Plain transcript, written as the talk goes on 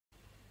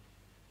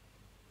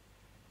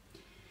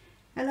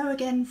Hello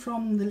again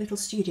from the little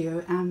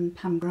studio and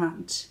Pam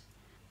Grant.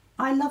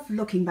 I love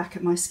looking back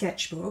at my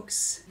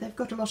sketchbooks. They've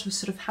got a lot of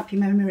sort of happy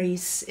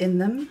memories in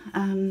them,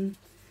 and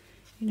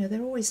you know,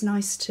 they're always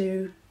nice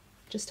to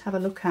just have a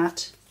look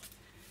at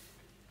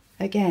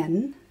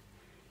again.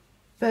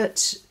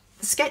 But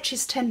the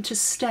sketches tend to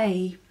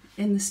stay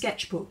in the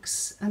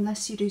sketchbooks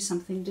unless you do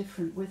something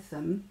different with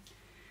them.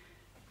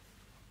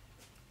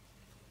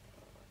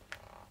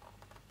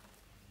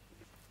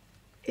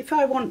 If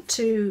I want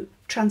to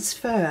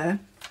transfer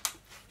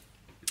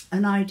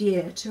an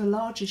idea to a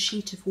larger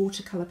sheet of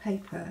watercolour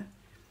paper,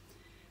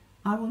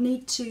 I will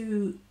need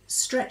to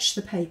stretch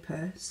the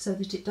paper so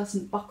that it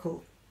doesn't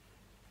buckle.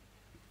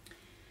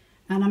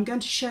 And I'm going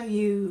to show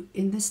you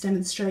in this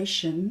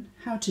demonstration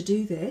how to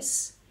do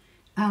this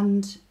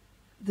and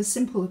the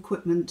simple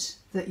equipment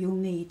that you'll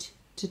need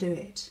to do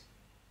it.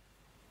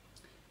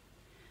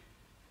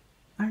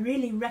 I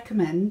really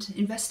recommend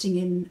investing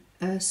in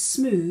a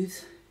smooth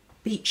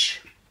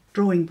beach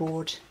drawing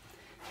board.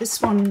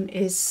 This one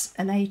is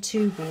an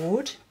A2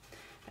 board,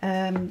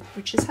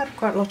 which has had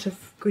quite a lot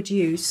of good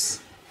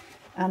use,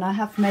 and I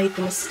have made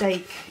the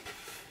mistake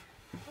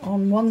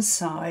on one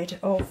side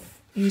of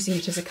using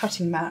it as a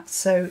cutting mat,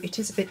 so it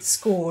is a bit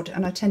scored,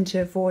 and I tend to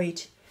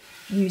avoid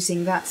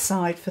using that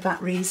side for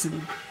that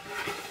reason.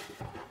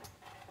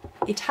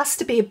 It has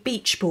to be a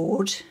beech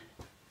board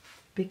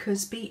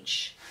because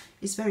beech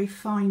is very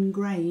fine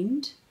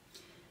grained.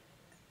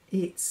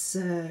 It's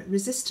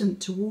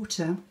resistant to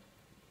water,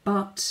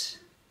 but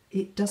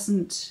it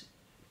doesn't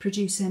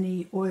produce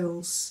any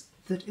oils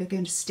that are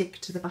going to stick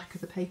to the back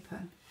of the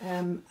paper.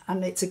 And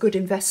it's a good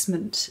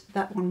investment.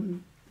 That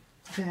one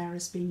there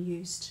has been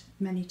used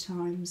many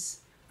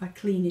times. I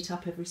clean it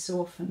up every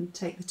so often,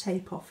 take the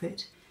tape off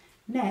it.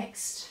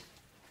 Next,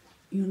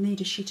 you'll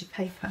need a sheet of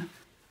paper,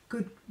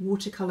 good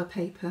watercolour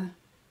paper,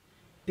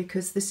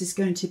 because this is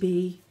going to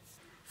be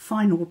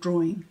final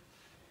drawing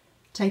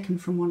taken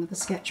from one of the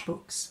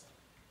sketchbooks.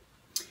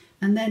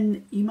 And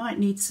then you might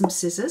need some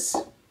scissors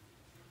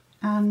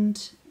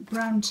and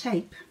brown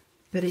tape,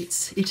 but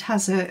it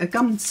has a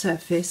gummed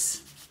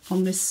surface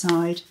on this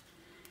side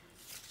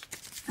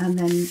and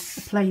then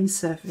a plain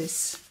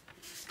surface.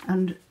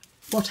 And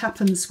what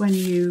happens when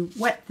you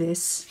wet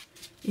this,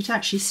 it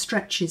actually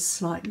stretches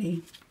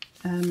slightly,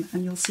 and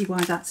you'll see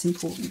why that's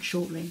important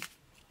shortly.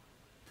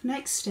 The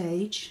next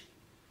stage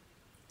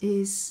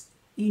is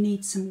you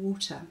need some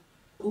water.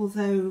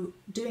 Although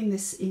doing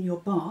this in your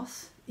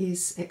bath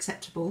is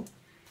acceptable,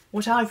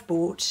 what I've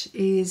bought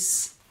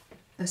is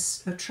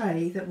a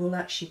tray that will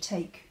actually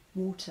take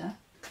water.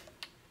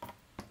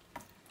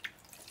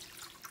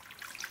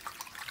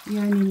 You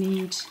only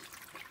need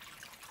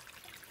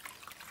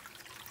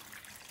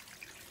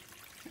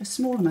a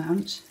small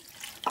amount,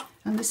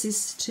 and this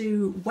is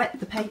to wet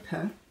the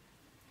paper.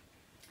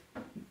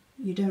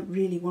 You don't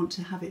really want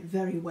to have it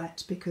very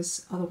wet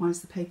because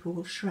otherwise the paper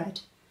will shred.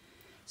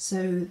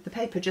 So the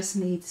paper just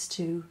needs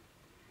to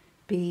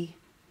be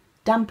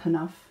damp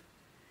enough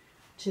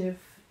to have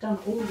done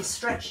all the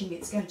stretching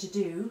it's going to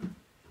do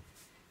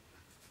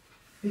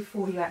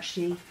before you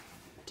actually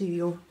do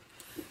your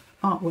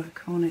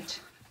artwork on it.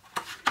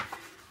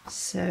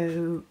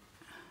 So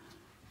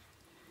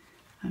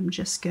I'm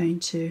just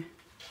going to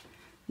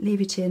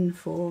leave it in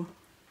for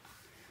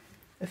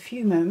a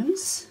few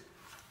moments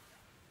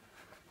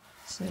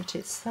so that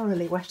it's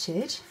thoroughly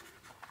wetted.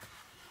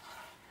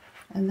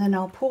 And then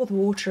I'll pour the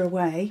water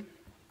away.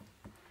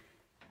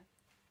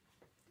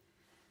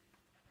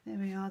 There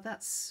we are,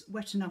 that's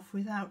wet enough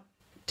without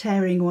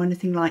tearing or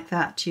anything like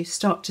that. You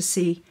start to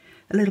see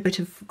a little bit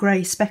of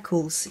grey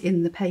speckles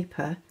in the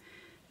paper,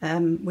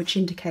 which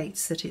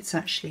indicates that it's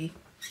actually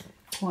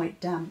quite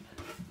damp.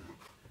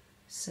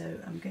 So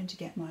I'm going to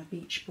get my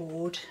beech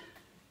board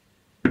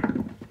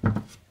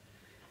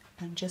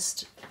and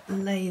just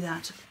lay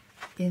that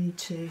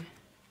into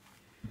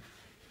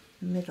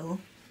the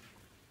middle.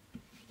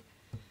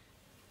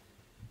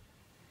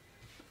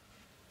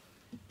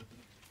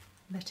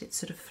 Let it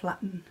sort of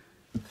flatten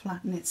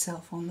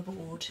itself on the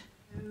board.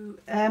 So,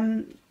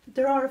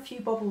 there are a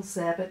few bubbles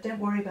there, but don't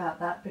worry about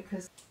that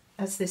because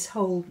as this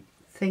whole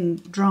thing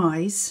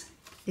dries,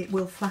 it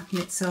will flatten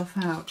itself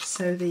out,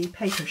 so the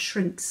paper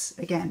shrinks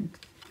again.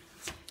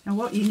 Now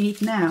what you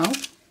need now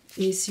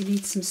is you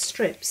need some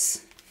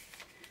strips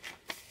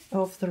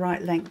of the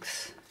right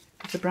length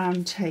of the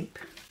brown tape.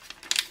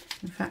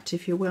 In fact,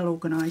 if you're well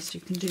organised, you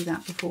can do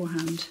that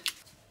beforehand.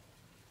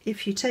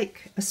 If you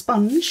take a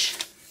sponge,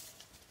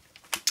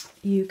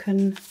 you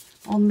can,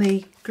 on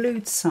the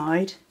glued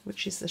side,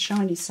 which is the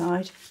shiny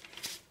side,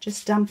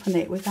 just dampen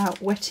it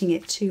without wetting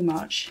it too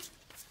much.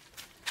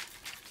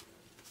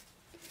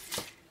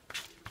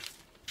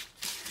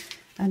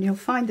 And you'll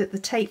find that the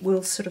tape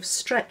will sort of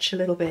stretch a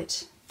little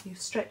bit. You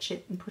stretch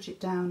it and put it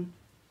down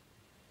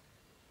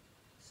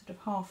sort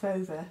of half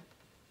over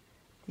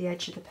the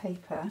edge of the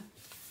paper,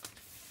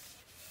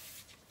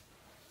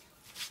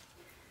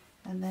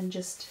 and then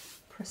just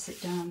press it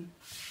down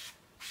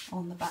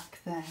on the back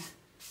there.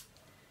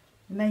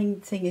 The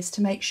main thing is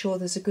to make sure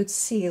there's a good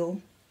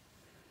seal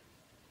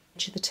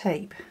to the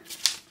tape.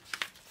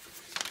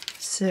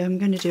 So I'm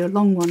going to do a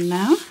long one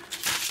now.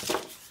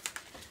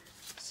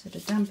 So to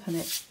dampen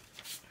it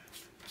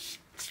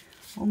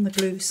on the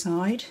glue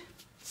side,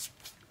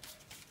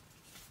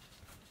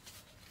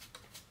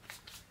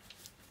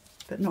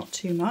 but not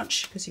too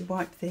much because you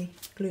wipe the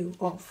glue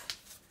off.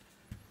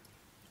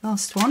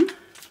 Last one.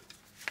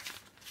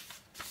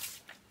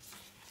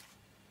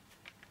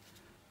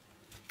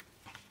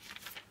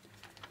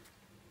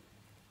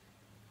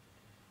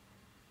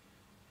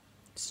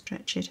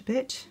 Stretch it a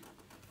bit,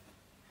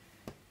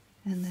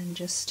 and then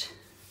just,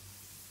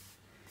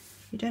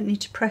 you don't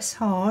need to press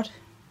hard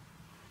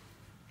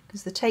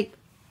because the tape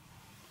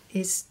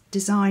is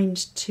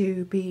designed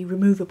to be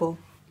removable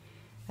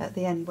at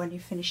the end when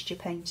you've finished your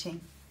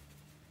painting.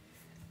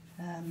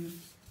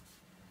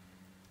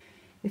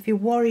 If you're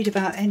worried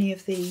about any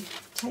of the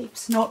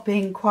tapes not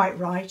being quite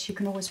right, you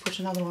can always put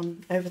another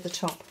one over the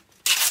top.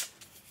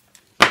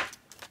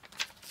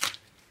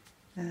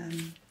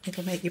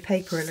 It'll make your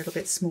paper a little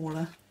bit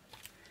smaller,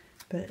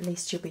 but at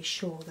least you'll be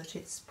sure that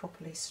it's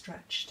properly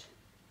stretched.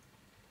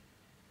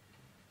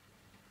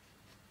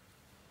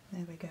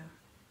 There we go.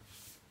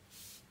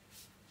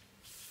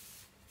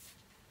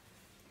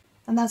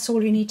 And that's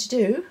all you need to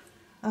do,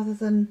 other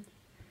than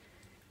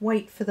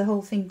wait for the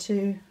whole thing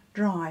to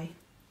dry.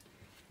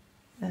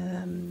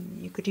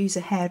 You could use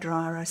a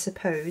hairdryer, I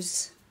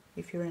suppose,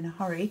 if you're in a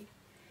hurry,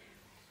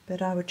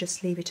 but I would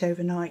just leave it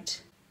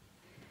overnight,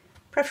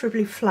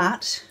 preferably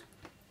flat,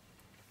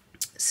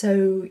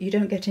 so you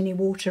don't get any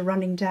water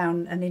running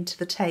down and into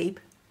the tape.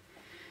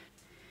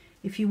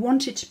 If you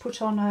wanted to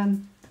put on a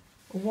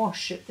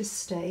wash at this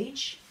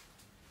stage,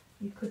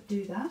 you could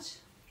do that.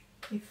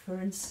 If, for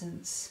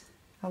instance,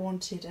 I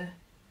wanted a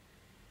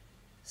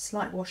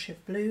slight wash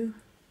of blue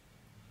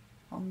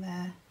on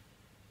there,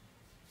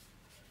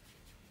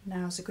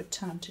 now's a good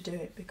time to do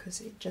it because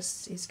it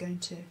just is going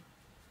to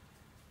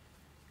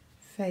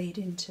fade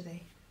into the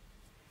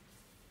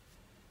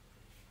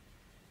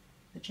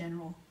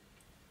general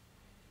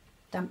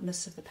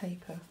dampness of the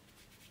paper.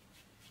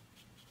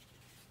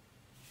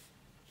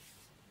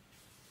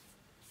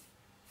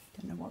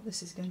 Don't know what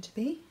this is going to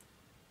be,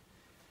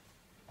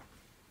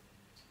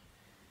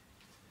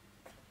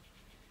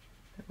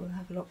 but we'll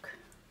have a look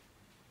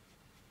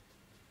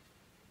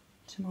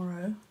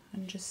tomorrow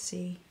and just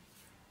see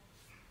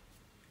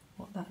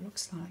what that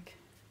looks like.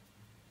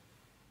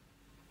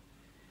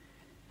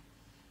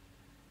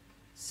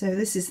 So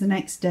this is the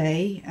next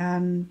day,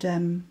 and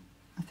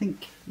I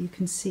think you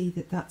can see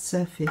that that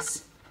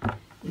surface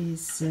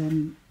is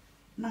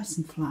nice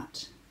and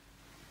flat,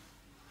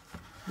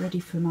 ready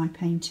for my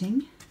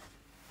painting,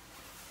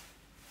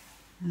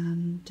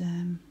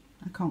 and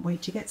I can't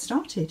wait to get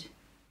started.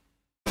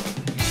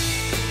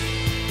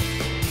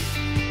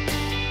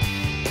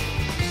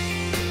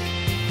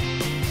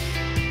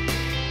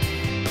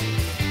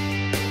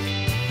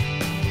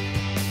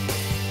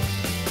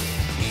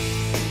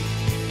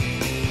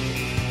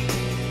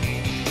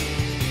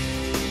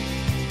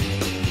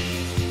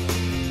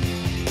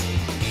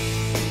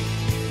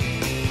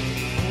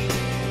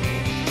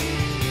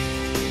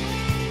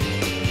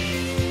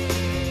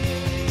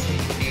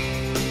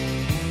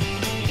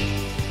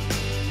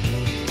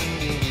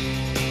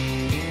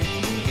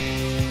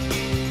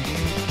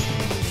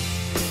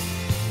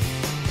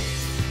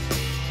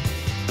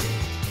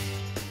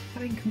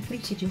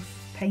 Completed your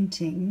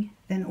painting,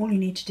 then all you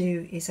need to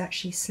do is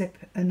actually slip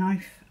a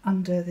knife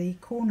under the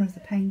corner of the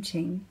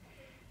painting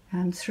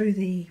and through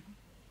the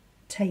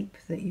tape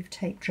that you've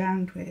taped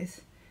round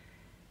with,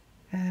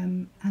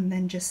 and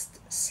then just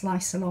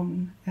slice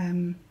along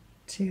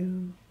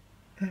to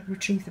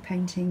retrieve the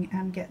painting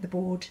and get the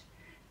board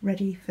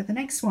ready for the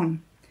next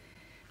one.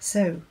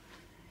 So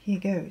here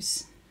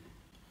goes.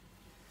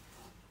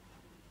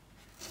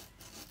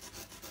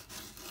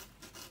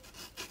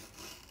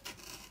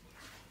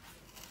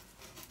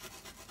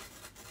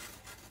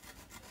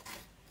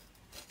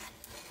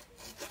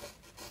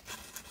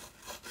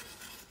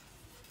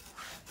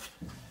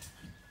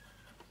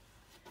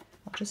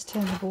 Just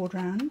turn the board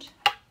round.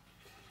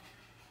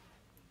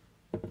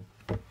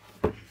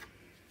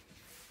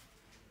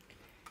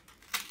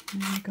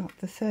 And I've got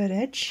the third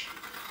edge.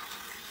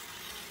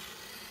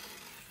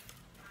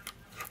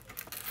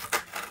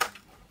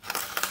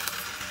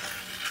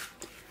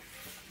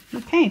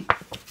 Okay,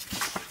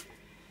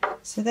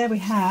 so there we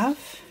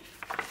have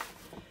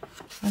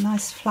a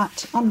nice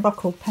flat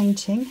unbuckled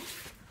painting,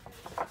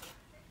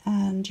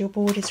 and your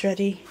board is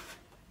ready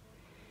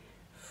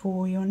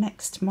for your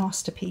next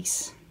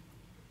masterpiece.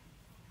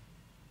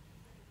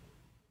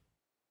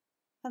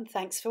 And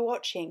thanks for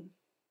watching.